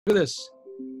Look at this.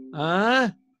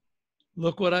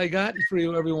 Look what I got for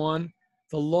you, everyone.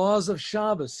 The laws of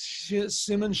Shabbos,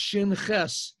 Siman Shin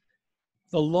Ches,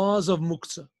 the laws of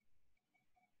Muktzah.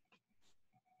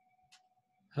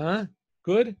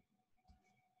 Good?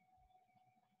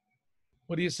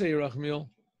 What do you say, Rachmiel?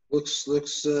 Looks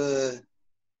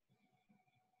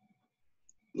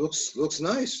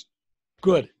nice.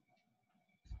 Good.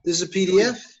 This is a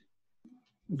PDF?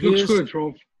 Looks good,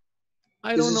 Rolf.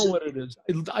 I don't know what it is.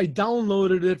 I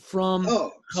downloaded it from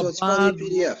so it's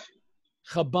probably a PDF.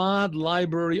 Chabad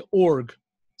Library Org.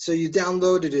 So you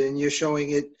downloaded it and you're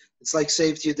showing it. It's like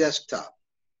saved to your desktop.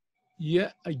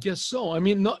 Yeah, I guess so. I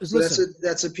mean, no. So listen,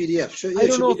 that's a PDF. Sure, I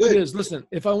don't know if it is. Listen,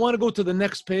 if I want to go to the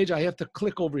next page, I have to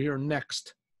click over here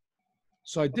next.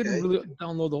 So I didn't really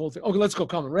download the whole thing. Okay, let's go.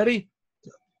 Come on, ready?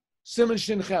 Siman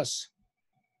Shin Ches.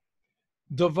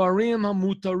 Davarim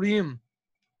hamutarim,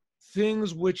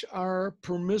 things which are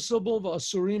permissible,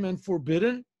 v'asurim, and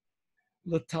forbidden,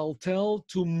 letaltel,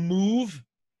 to move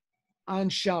on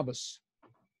Shabbos.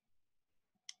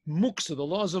 Muktzah, the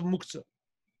laws of Muktzah.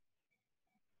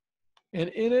 And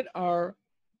in it are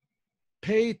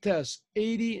Peites,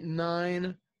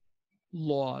 89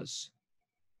 laws.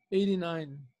 89, I'm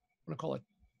going to call it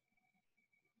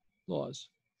laws.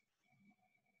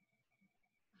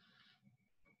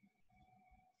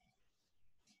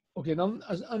 Okay, now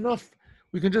enough.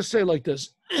 We can just say like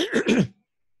this.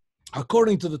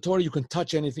 According to the Torah, you can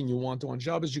touch anything you want to on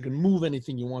Shabbos. You can move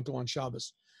anything you want to on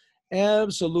Shabbos.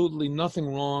 Absolutely nothing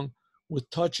wrong with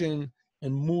touching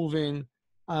and moving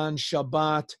on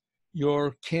Shabbat,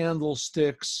 your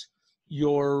candlesticks,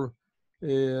 your,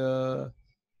 the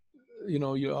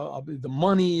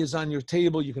money is on your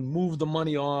table. You can move the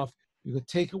money off. You can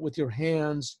take it with your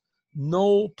hands.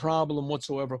 No problem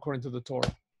whatsoever, according to the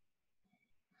Torah.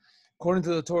 According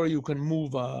to the Torah, you can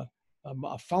move a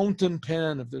fountain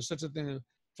pen, if there's such a thing,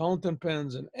 fountain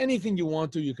pens, and anything you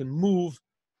want to, you can move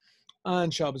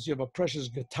on Shabbos. You have a precious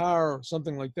guitar or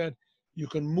something like that, you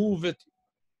can move it.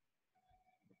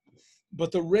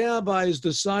 But the rabbis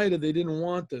decided they didn't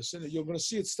want this. And you're going to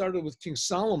see it started with King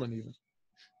Solomon even.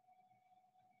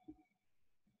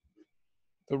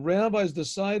 The rabbis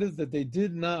decided that they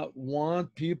did not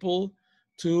want people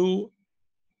to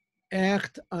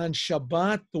act on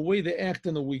Shabbat the way they act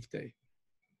in the weekday.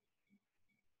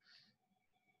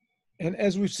 And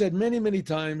as we've said many, many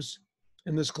times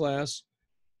in this class,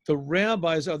 the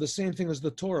rabbis are the same thing as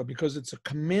the Torah, because it's a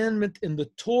commandment in the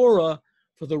Torah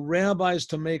for the rabbis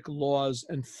to make laws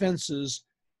and fences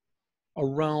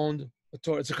around the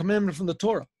Torah. It's a commandment from the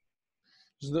Torah.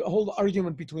 So the whole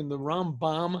argument between the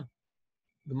Rambam,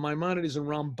 the Maimonides, and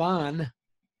Ramban,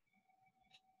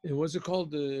 what's it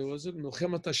called? Was it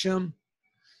Milchemet Hashem?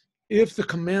 If the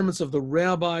commandments of the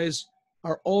rabbis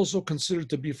are also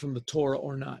considered to be from the Torah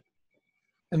or not.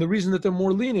 And the reason that they're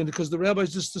more lenient, because the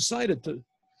rabbis just decided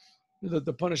that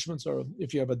the punishments are,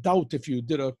 if you have a doubt, if you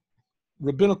did a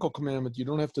rabbinical commandment, you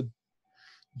don't have to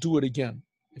do it again.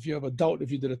 If you have a doubt, if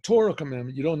you did a Torah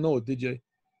commandment, you don't know it, did you?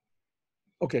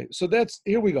 Okay, so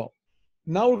here we go.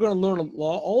 Now we're going to learn a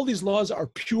law. All these laws are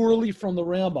purely from the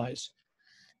rabbis,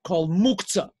 called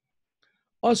Muktzah.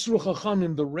 Asru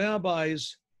Chachamim, the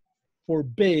rabbis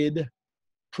forbade,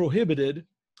 prohibited,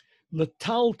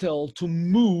 letaltel, to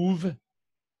move,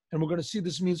 and we're going to see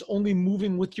this means only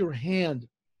moving with your hand.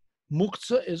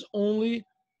 Muktzah is only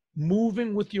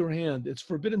moving with your hand. It's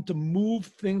forbidden to move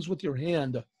things with your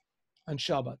hand on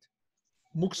Shabbat.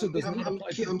 Muktzah does not apply.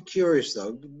 I'm curious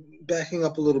though, backing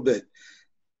up a little bit.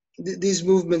 These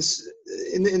movements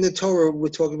in the Torah, we're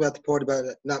talking about the part about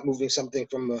not moving something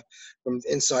from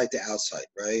inside to outside,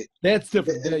 right? That's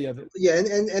different.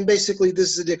 And basically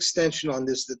this is an extension on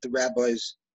this that the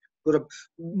rabbis put up.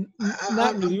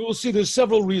 Not really. You will see there's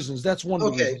several reasons. That's one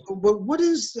reason. Okay, but what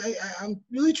is? I'm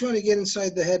really trying to get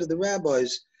inside the head of the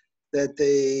rabbis that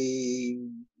they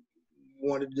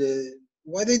wanted to.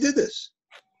 Why they did this?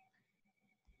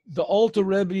 The Alter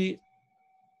Rebbe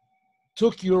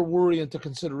took your worry into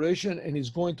consideration, and he's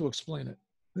going to explain it.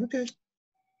 Okay.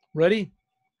 Ready?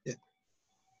 Yeah.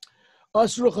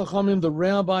 Asru Chachamim, the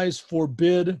rabbis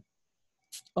forbid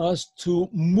us to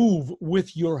move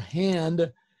with your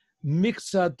hand,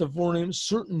 mixat devornim,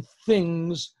 certain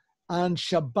things on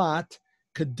Shabbat,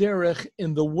 kederech,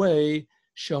 in the way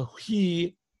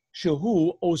shehu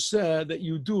oseh, that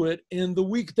you do it in the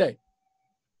weekday.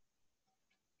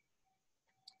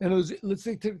 And let's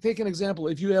take an example.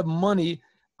 If you have money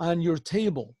on your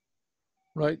table,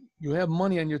 right? You have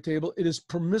money on your table. It is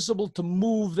permissible to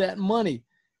move that money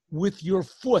with your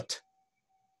foot,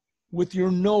 with your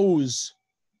nose.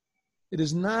 It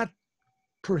is not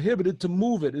prohibited to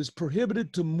move it. It is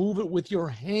prohibited to move it with your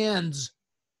hands.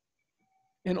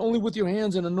 And only with your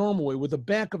hands in a normal way. With the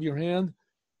back of your hand,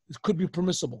 it could be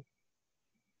permissible.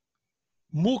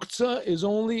 Muktzah is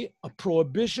only a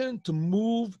prohibition to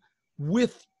move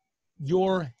with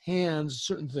your hands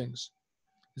certain things.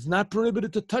 It's not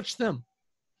prohibited to touch them.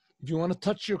 If you want to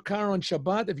touch your car on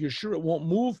Shabbat, if you're sure it won't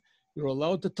move, you're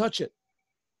allowed to touch it.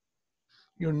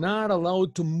 You're not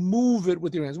allowed to move it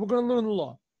with your hands. We're going to learn the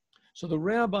law. So the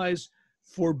rabbis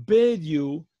forbade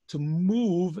you to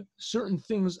move certain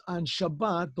things on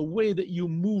Shabbat the way that you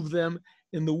move them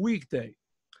in the weekday.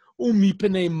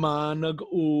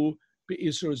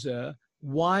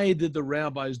 Why did the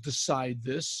rabbis decide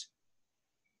this?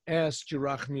 Asked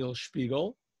Yerachmiel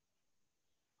Spiegel.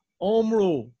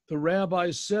 Omru, the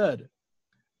rabbis said,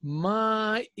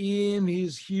 Ma im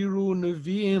hizhiru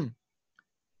neviim.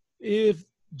 If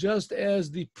just as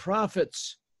the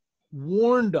prophets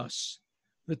warned us,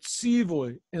 the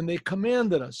tzivoy, and they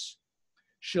commanded us,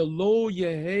 shelo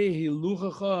yehei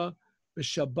hiluchacha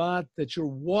b'Shabbat, that your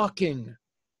walking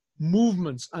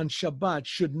movements on Shabbat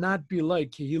should not be like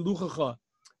hiluchacha,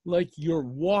 like you're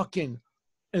walking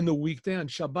in the weekday. On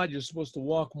Shabbat, you're supposed to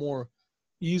walk more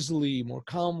easily, more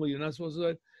calmly. You're not supposed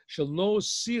to shelo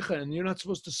sicha, and you're not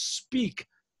supposed to speak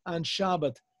on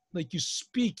Shabbat like you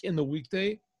speak in the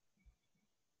weekday.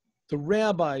 The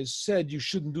rabbis said you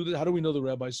shouldn't do that. How do we know the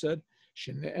rabbis said?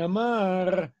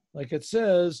 Shene'emar, like it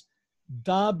says,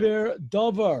 daber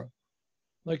davar,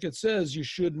 like it says, you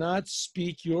should not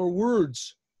speak your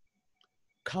words.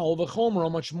 Kal v'chomer,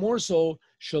 much more so,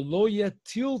 shelo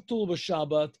yetiltul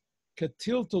b'Shabbat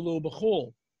ketiltulu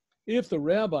b'chol. If the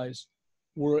rabbis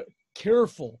were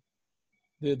careful,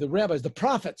 the rabbis, the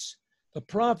prophets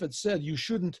said you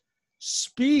shouldn't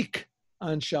speak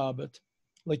on Shabbat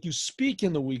like you speak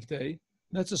in the weekday.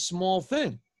 That's a small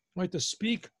thing, right? To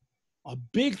speak a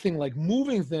big thing like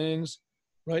moving things,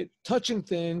 right? Touching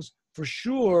things, for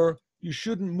sure, you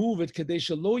shouldn't move it.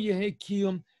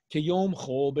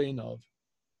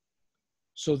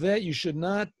 So that you should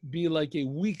not be like a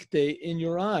weekday in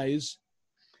your eyes.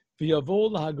 Kelim,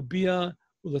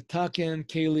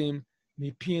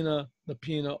 mipina,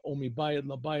 lapina, o mibayad,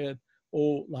 labayad,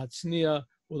 o latznia,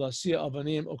 o lasia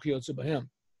avanim, o kiyotze bahem.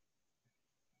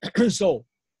 So,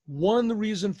 one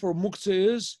reason for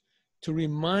muktzah is to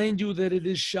remind you that it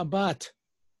is Shabbat,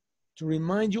 to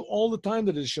remind you all the time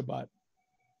that it is Shabbat.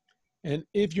 And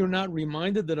if you're not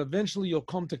reminded, then eventually you'll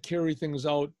come to carry things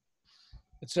out,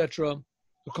 etc.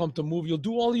 You'll come to move. You'll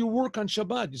do all your work on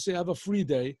Shabbat. You say, I have a free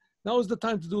day. Now is the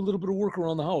time to do a little bit of work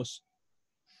around the house.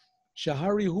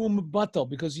 Shahari hum batal,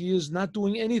 because he is not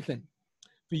doing anything.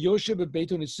 V'yoshev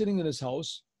bebeito, is sitting in his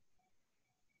house.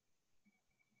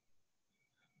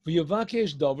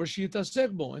 V'yavakesh davar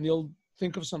sheyitasek bo, and he'll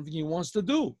think of something he wants to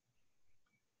do.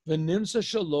 V'nimsa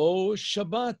shalo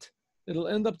Shabbat. It'll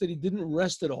end up that he didn't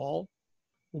rest at all.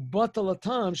 Ubatal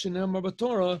atam shenemar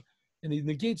b'Torah, and he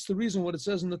negates the reason what it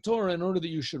says in the Torah in order that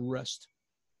you should rest.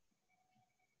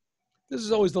 This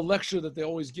is always the lecture that they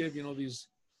always give, these,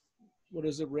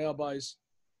 rabbis,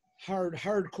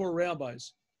 hardcore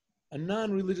rabbis. A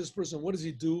non-religious person, what does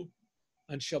he do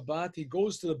on Shabbat? He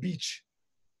goes to the beach,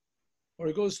 or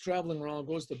he goes traveling around,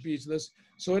 goes to the beach.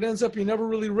 So it ends up he never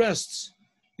really rests.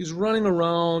 He's running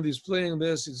around, he's playing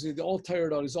this, he's all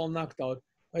tired out, he's all knocked out.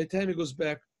 By the time he goes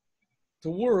back to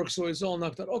work, so he's all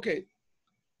knocked out. Okay,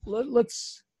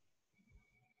 let's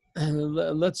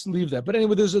leave that. But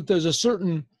anyway, there's a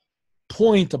certain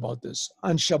point about this.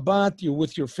 On Shabbat, you're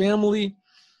with your family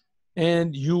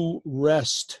and you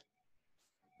rest.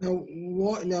 Now,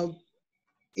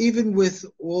 even with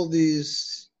all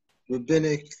these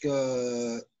rabbinic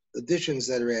additions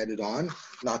that are added on,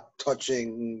 not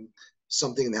touching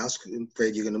something in the house, I'm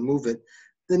afraid you're going to move it,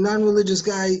 the non-religious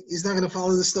guy is not going to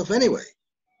follow this stuff anyway.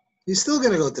 He's still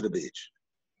going to go to the beach.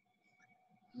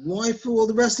 Why for all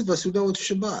the rest of us who know it's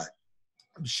Shabbat?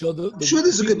 I'm sure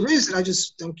there's a good reason.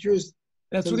 I'm curious.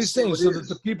 That's what he's saying. So that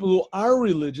the people who are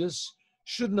religious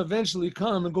shouldn't eventually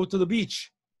come and go to the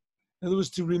beach. In other words,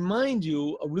 to remind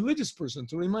you, a religious person,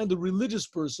 to remind the religious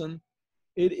person,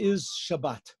 it is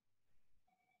Shabbat.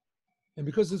 And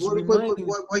because it's reminding...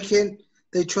 Why can't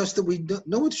they trust that we don't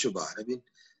know it's Shabbat? I mean...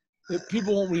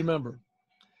 People won't remember.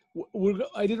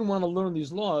 I didn't want to learn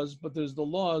these laws, but there's the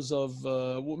laws of...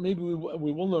 maybe we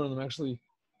will learn them, actually,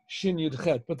 Shin Yud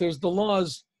Chet. But there's the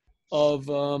laws of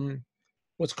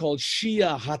what's called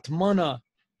Shia Hatmana.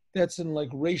 That's in like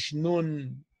Reish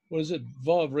Nun,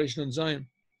 Vav, Reish Nun Zion.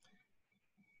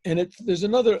 And there's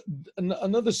another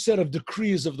set of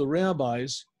decrees of the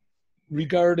rabbis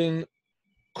regarding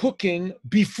cooking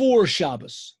before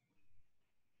Shabbos.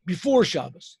 Before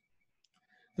Shabbos.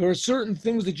 There are certain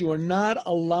things that you are not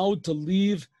allowed to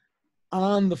leave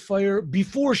on the fire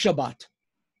before Shabbat.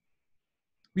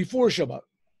 Before Shabbat.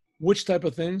 Which type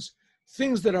of things?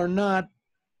 Things that are not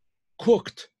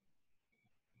cooked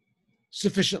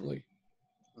sufficiently.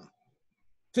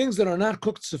 Things that are not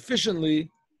cooked sufficiently,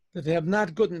 that they have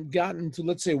not gotten to,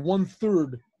 let's say,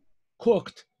 1/3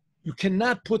 cooked, you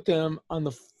cannot put them on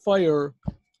the fire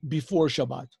before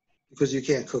Shabbat. Because you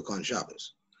can't cook on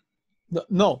Shabbos.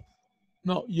 No.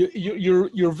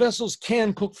 Your vessels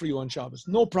can cook for you on Shabbos.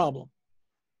 No problem.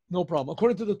 No problem.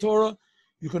 According to the Torah,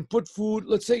 you can put food,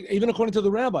 let's say, even according to the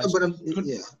rabbis,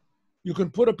 you can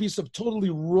put a piece of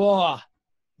totally raw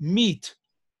meat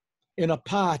in a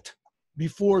pot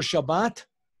before Shabbat.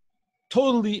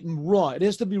 Totally raw. It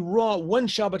has to be raw when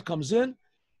Shabbat comes in.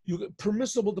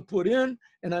 Permissible to put in,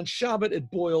 and on Shabbat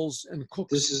it boils and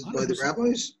cooks. This is 100%. By the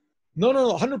rabbis? No,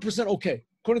 100% okay.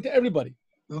 According to everybody.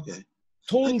 Okay.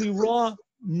 Totally raw,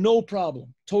 no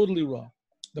problem. Totally raw.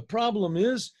 The problem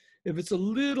is if it's a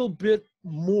little bit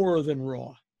more than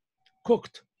raw,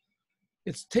 cooked,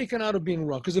 it's taken out of being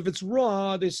raw. Because if it's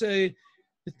raw, they say,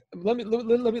 let me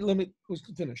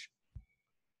finish.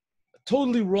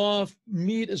 Totally raw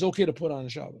meat is okay to put on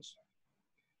Shabbos.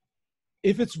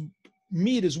 If it's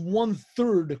meat is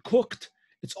 1/3 cooked,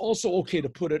 it's also okay to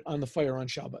put it on the fire on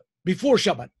Shabbat. Before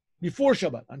Shabbat.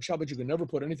 On Shabbat, you can never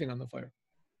put anything on the fire.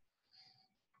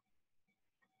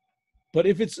 But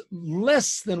if it's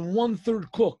less than 1/3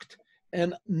 cooked and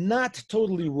not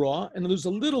totally raw, and there's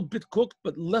a little bit cooked,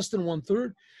 but less than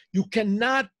 1/3, you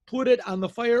cannot put it on the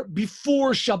fire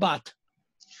before Shabbat.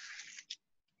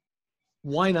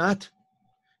 Why not?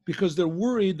 Because they're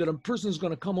worried that a person is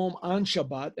going to come home on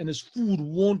Shabbat and his food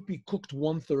won't be cooked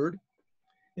 1/3,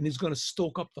 and he's going to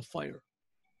stoke up the fire.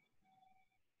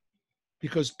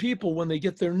 Because people, when they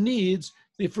get their needs,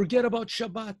 they forget about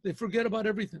Shabbat. They forget about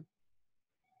everything.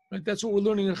 Right? That's what we're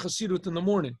learning in Chassidut in the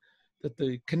morning, that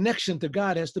the connection to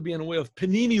God has to be in a way of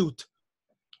peniniut.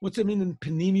 What's it mean in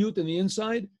peniniut, in the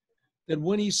inside? That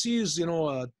when he sees,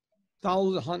 a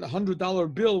 $100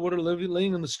 bill, what are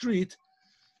laying in the street,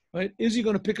 right? Is he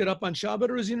going to pick it up on Shabbat,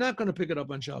 or is he not going to pick it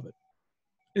up on Shabbat?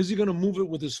 Is he going to move it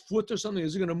with his foot or something?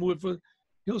 Is he going to move it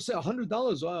he'll say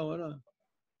 $100. Oh,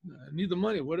 I need the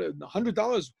money. What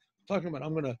 $100? Talking about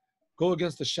I'm going to go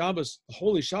against the Shabbos, the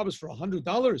holy Shabbos for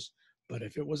 $100. But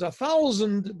if it was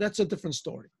 1,000, that's a different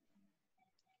story.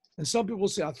 And some people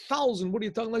say 1,000. What are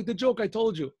you talking like the joke I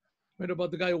told you, right,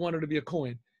 about the guy who wanted to be a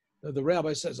Kohen? The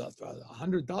rabbi says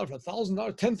 $100 for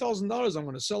 $1,000, $10,000. I'm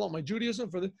going to sell out my Judaism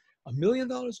for $1 million.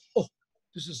 Oh,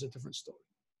 this is a different story.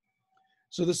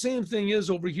 So the same thing is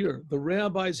over here. The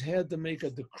rabbis had to make a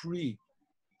decree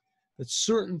that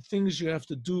certain things you have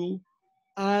to do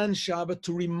on Shabbat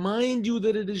to remind you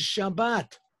that it is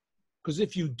Shabbat. Because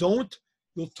if you don't,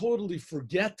 you'll totally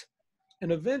forget.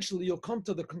 And eventually you'll come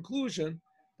to the conclusion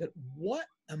that what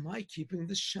am I keeping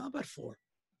this Shabbat for?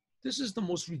 This is the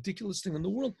most ridiculous thing in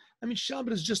the world. I mean,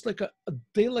 Shabbat is just like a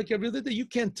day like every other day. You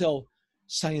can't tell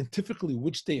scientifically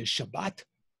which day is Shabbat.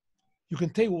 You can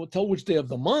tell which day of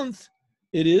the month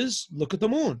it is. Look at the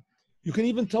moon. You can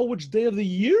even tell which day of the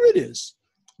year it is.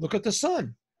 Look at the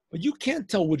sun. But you can't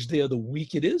tell which day of the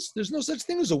week it is. There's no such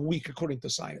thing as a week according to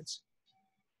science.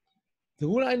 How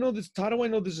do I know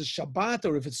this is Shabbat,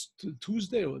 or if it's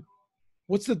Tuesday? Or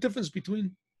what's the difference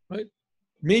between, right?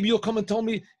 Maybe you'll come and tell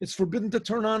me it's forbidden to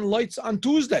turn on lights on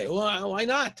Tuesday. Well, why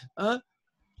not?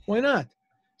 Why not?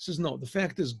 He says, no, the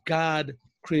fact is God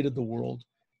created the world,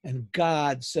 and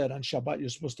God said on Shabbat you're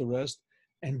supposed to rest,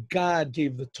 and God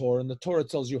gave the Torah, and the Torah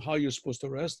tells you how you're supposed to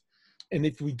rest. And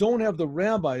if we don't have the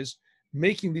rabbis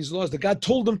making these laws, that God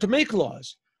told them to make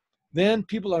laws, then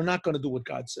people are not going to do what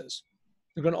God says.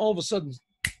 They're going to all of a sudden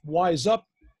wise up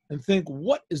and think,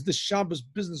 what is this Shabbos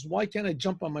business? Why can't I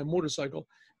jump on my motorcycle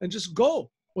and just go?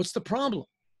 What's the problem?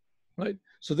 Right?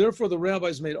 So therefore the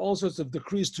rabbis made all sorts of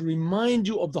decrees to remind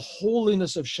you of the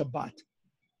holiness of Shabbat.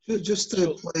 Just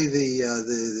to play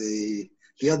the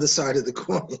other side of the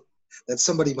coin that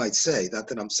somebody might say, not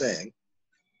that I'm saying,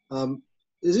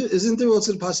 isn't there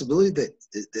also the possibility that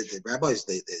the rabbis,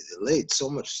 they laid so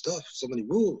much stuff, so many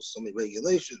rules, so many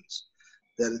regulations,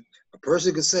 that a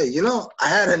person could say, I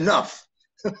had enough.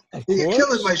 You're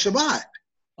killing my Shabbat.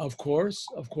 Of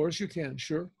course you can,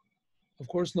 sure. Of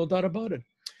course, no doubt about it.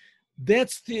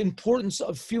 That's the importance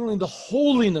of feeling the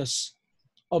holiness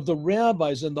of the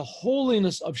rabbis and the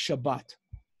holiness of Shabbat.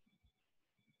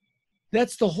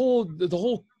 That's the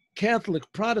whole Catholic,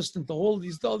 Protestant, the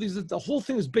whole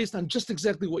thing is based on just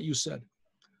exactly what you said.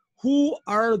 Who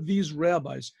are these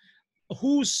rabbis?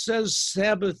 Who says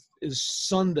Sabbath is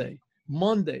Sunday,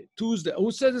 Monday, Tuesday?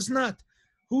 Who says it's not?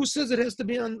 Who says it has to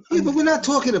be on? Yeah, but we're not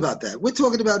talking about that. We're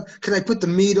talking about, can I put the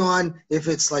meat on if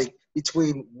it's like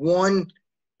between 1%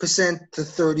 to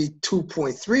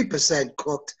 32.3%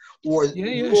 cooked, or raw,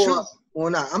 sure. or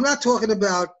not? I'm not talking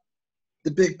about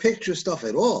the big picture stuff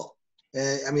at all.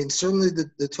 I mean, certainly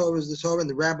the Torah is the Torah, and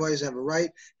the rabbis have a right,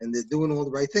 and they're doing all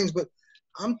the right things. But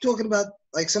I'm talking about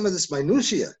like some of this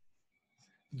minutiae.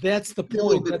 That's the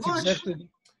point.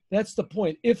 That's the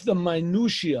point. If the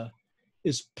minutiae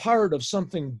is part of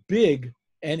something big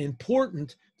and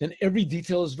important, then every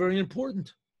detail is very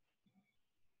important.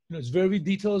 Every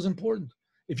detail is important.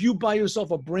 If you buy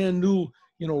yourself a brand new,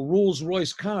 Rolls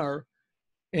Royce car,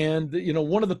 and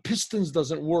one of the pistons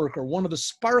doesn't work, or one of the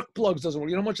spark plugs doesn't work.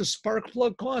 You know how much a spark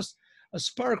plug costs? A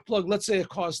spark plug, let's say it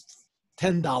costs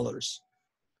 $10.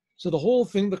 So the whole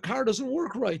thing, the car doesn't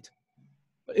work right.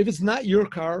 If it's not your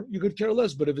car, you could care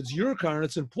less. But if it's your car and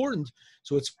it's important,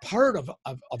 so it's part of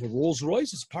a Rolls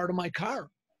Royce, it's part of my car.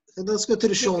 And let's go to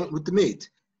the show with the meat.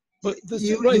 But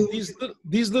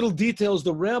these little details,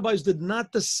 the rabbis did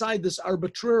not decide this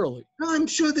arbitrarily. No, I'm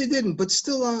sure they didn't. But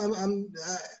still,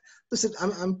 listen,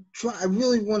 I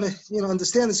really want to,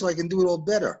 understand this so I can do it all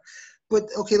better. But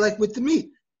okay, like with the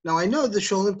meat. Now I know the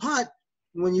sholem pot,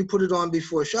 when you put it on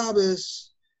before Shabbos,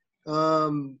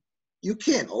 you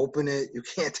can't open it. You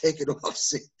can't take it off.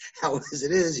 See how it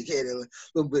is. You can't add a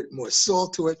little bit more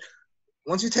salt to it.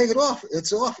 Once you take it off,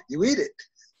 it's off. You eat it.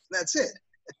 That's it.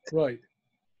 Right.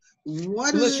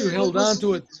 Unless you held on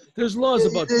to it. There's laws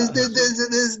about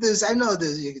that. I know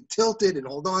you can tilt it and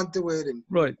hold on to it.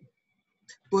 Right.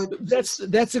 But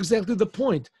that's exactly the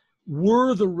point.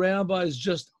 Were the rabbis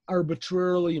just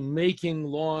arbitrarily making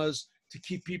laws to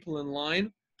keep people in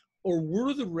line? Or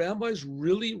were the rabbis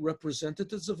really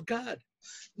representatives of God?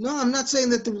 No, I'm not saying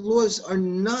that the laws are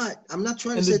not. I'm not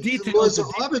trying to say that the laws are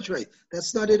arbitrary.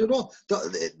 That's not it at all.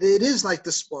 It is like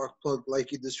the spark plug,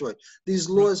 like you destroyed. These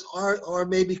laws are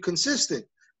maybe consistent,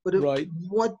 but at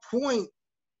what point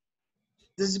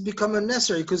does it become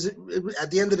unnecessary? Because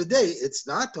at the end of the day, it's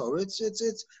not Torah.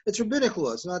 It's rabbinic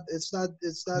law. It's not.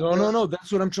 No.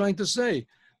 That's what I'm trying to say.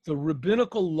 The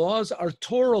rabbinical laws are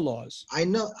Torah laws. I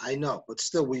know, but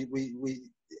still, I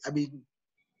mean,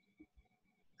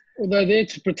 well, they're there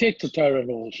to protect the Torah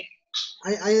laws.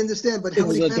 I understand, but how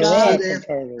many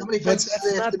fences do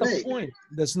they have to make?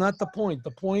 That's not the point.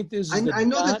 The point is, I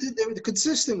know that they're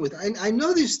consistent with. I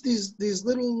know these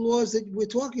little laws that we're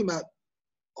talking about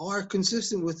are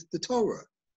consistent with the Torah,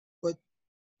 but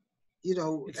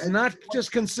it's not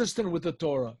just consistent with the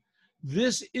Torah.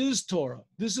 This is Torah.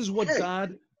 This is what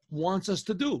God wants us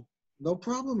to do. No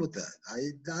problem with that.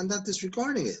 I'm not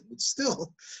disregarding it, but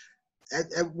still,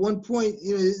 at one point,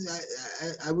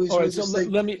 I was. All right, so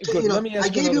let me ask I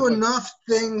gave you enough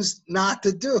things not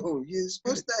to do. You're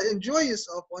supposed to enjoy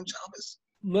yourself on Shabbos.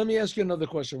 Let me ask you another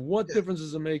question. What difference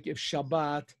does it make if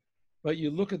Shabbat, right? You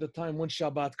look at the time when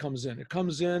Shabbat comes in. It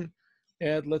comes in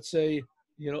at, let's say,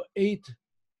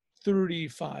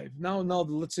 8:35. Now,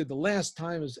 let's say the last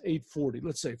time is 8:40.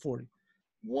 Let's say 40.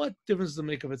 What difference does it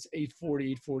make if it's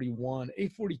 8:40, 8:41,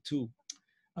 8:42?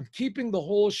 I'm keeping the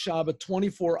whole Shabbat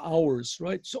 24 hours,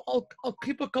 right? So I'll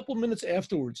keep a couple minutes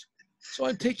afterwards. So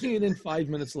I'm taking it in 5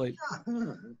 minutes late.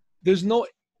 There's no,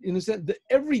 in a sense,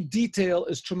 every detail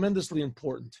is tremendously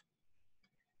important.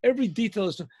 Every detail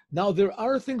is. Now, there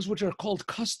are things which are called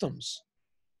customs.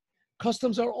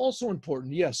 Customs are also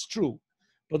important. Yes, true.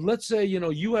 But let's say,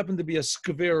 you happen to be a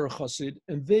skver chassid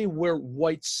and they wear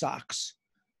white socks.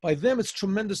 By them, it's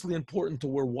tremendously important to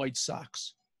wear white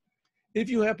socks. If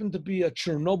you happen to be a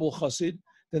Chernobyl chassid,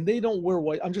 then they don't wear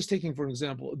white. I'm just taking for an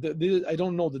example. I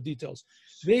don't know the details.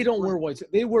 They don't wear white.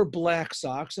 They wear black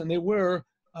socks and they wear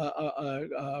a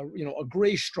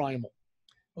gray shtreimel.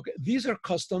 Okay, these are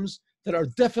customs that are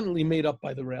definitely made up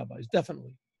by the rabbis.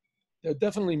 Definitely, they're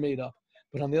definitely made up.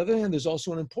 But on the other hand, there's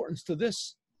also an importance to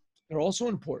this. They're also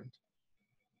important.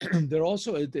 They're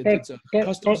also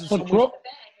customs.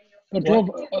 But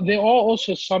Rob, there are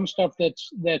also some stuff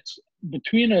that's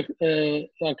between like.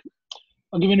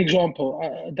 I'll give you an example.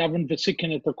 I davened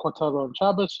v'sikin at the Kotel on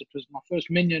Shabbos. It was my first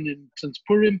minyan since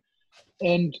Purim,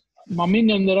 and my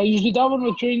minyan that I usually daven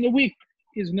with during the week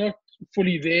is not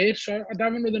fully there. So I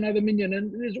daven with another minyan,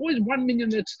 and there's always one minyan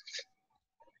that's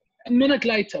a minute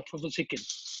later for v'sikin.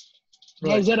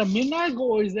 Now, is that a minhag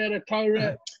or is that a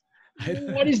Torah?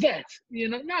 What is that?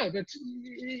 No, that's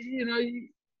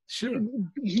Sure.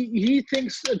 He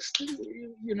thinks it's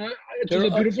it's a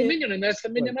beautiful minyan, and that's the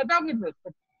minyan I daven with.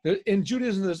 In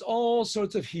Judaism, there's all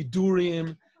sorts of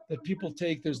hidurim that people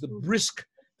take. There's the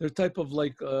They're type of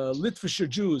like Litvisher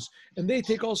Jews, and they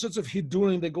take all sorts of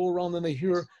hidurim. They go around and they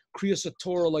hear Kriyas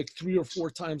Torah like 3 or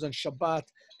 4 times on Shabbat,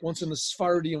 once in the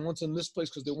Sephardi and once in this place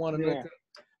because they want to know.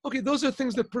 Okay, those are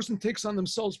things that person takes on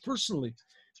themselves personally.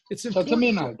 It's important. That's a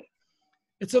minhag.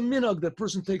 It's a minhag that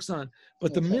person takes on.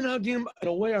 But the minhagim, in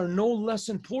a way, are no less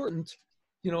important.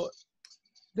 You know,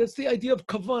 that's the idea of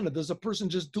kavanah. Does a person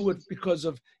just do it because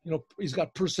of, you know, he's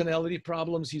got personality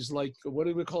problems? He's like, what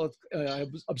do we call it?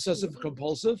 Obsessive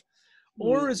compulsive?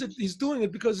 Or is it he's doing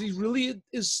it because he really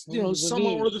is, you know,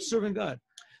 somehow or other serving God?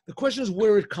 The question is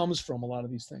where it comes from, a lot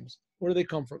of these things. Where do they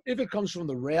come from? If it comes from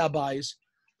the rabbis,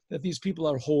 that these people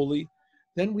are holy,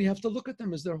 then we have to look at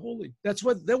them as they're holy.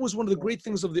 That was one of the great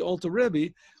things of the Alter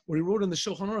Rebbe, where he wrote in the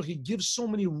Shulchan Aruch, he gives so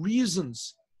many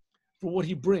reasons for what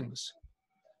he brings.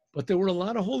 But there were a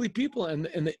lot of holy people, and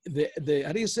the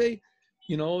how do you say,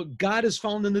 you know, God is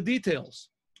found in the details.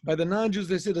 By the non-Jews,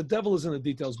 they say the devil is in the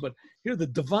details, but here the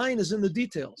divine is in the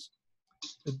details.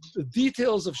 The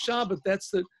details of Shabbat,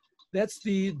 that's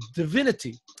the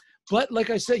divinity. But like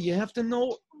I said, you have to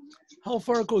know how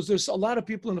far it goes. There's a lot of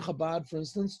people in Chabad, for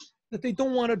instance, that they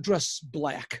don't want to dress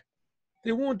black.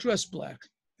 They won't dress black.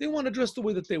 They want to dress the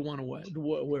way that they want to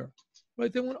wear.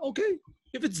 Right? They want, okay,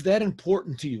 if it's that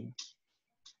important to you,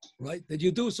 right, that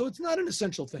you do. So it's not an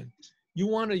essential thing.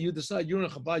 You decide you're in a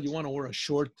Chabad, you want to wear a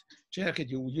short jacket,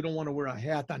 you don't want to wear a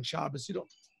hat on Shabbos. You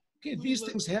don't. Okay, these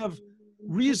things have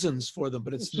reasons for them,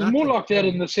 but it's not more like that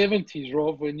in the 70s,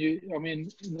 Rob. When in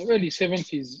the early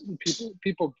 70s,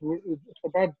 people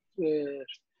Chabad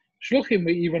shluchim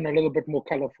were even a little bit more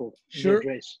colorful. Sure, in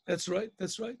their dress. That's right.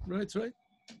 That's right.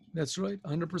 That's right.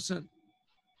 100%.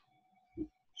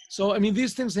 So I mean,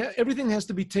 these things, everything has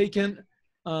to be taken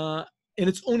in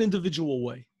its own individual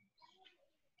way.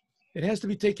 It has to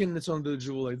be taken in its own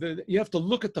individual way. You have to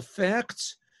look at the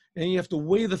facts, and you have to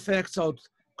weigh the facts out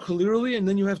clearly, and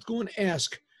then you have to go and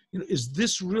ask, you know, is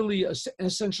this really an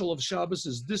essential of Shabbos?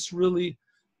 Is this really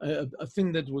a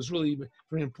thing that was really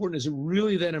very important? Is it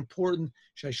really that important?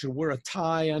 Should I wear a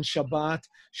tie on Shabbat?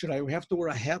 Should I have to wear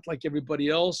a hat like everybody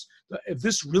else? Is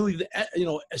this really the,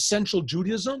 essential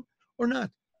Judaism or not?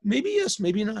 Maybe yes,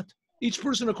 maybe not. Each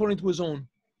person according to his own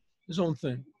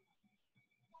thing.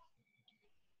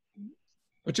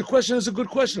 But your question is a good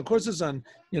question. Of course, it's on,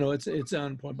 it's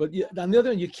on point. But on the other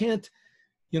hand, you can't,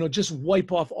 just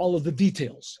wipe off all of the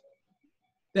details.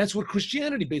 That's what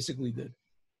Christianity basically did.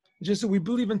 It's just that we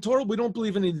believe in Torah, we don't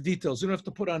believe in any details. You don't have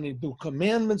to put on any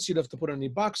commandments. You don't have to put any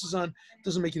boxes on. It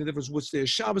doesn't make any difference which day is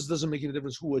Shabbos. It doesn't make any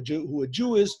difference who a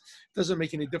Jew is. It doesn't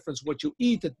make any difference what you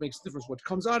eat. It makes a difference what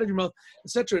comes out of your mouth,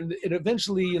 etc. And it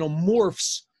eventually,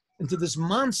 morphs into this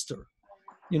monster,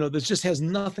 that just has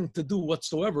nothing to do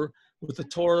whatsoever with the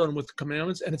Torah and with the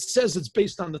commandments. And it says it's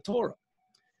based on the Torah.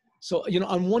 So,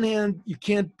 on one hand, you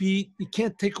can't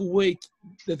take away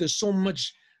that there's so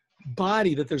much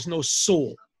body that there's no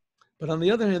soul. But on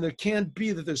the other hand, there can't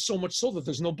be that there's so much soul that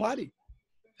there's no body.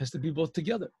 It has to be both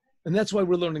together. And that's why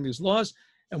we're learning these laws.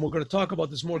 And we're going to talk about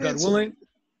this more, God willing,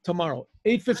 tomorrow.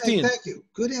 8:15. Hey, thank you.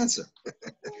 Good answer.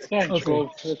 Thanks,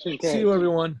 okay. See you,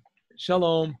 everyone.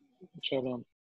 Shalom. Shalom.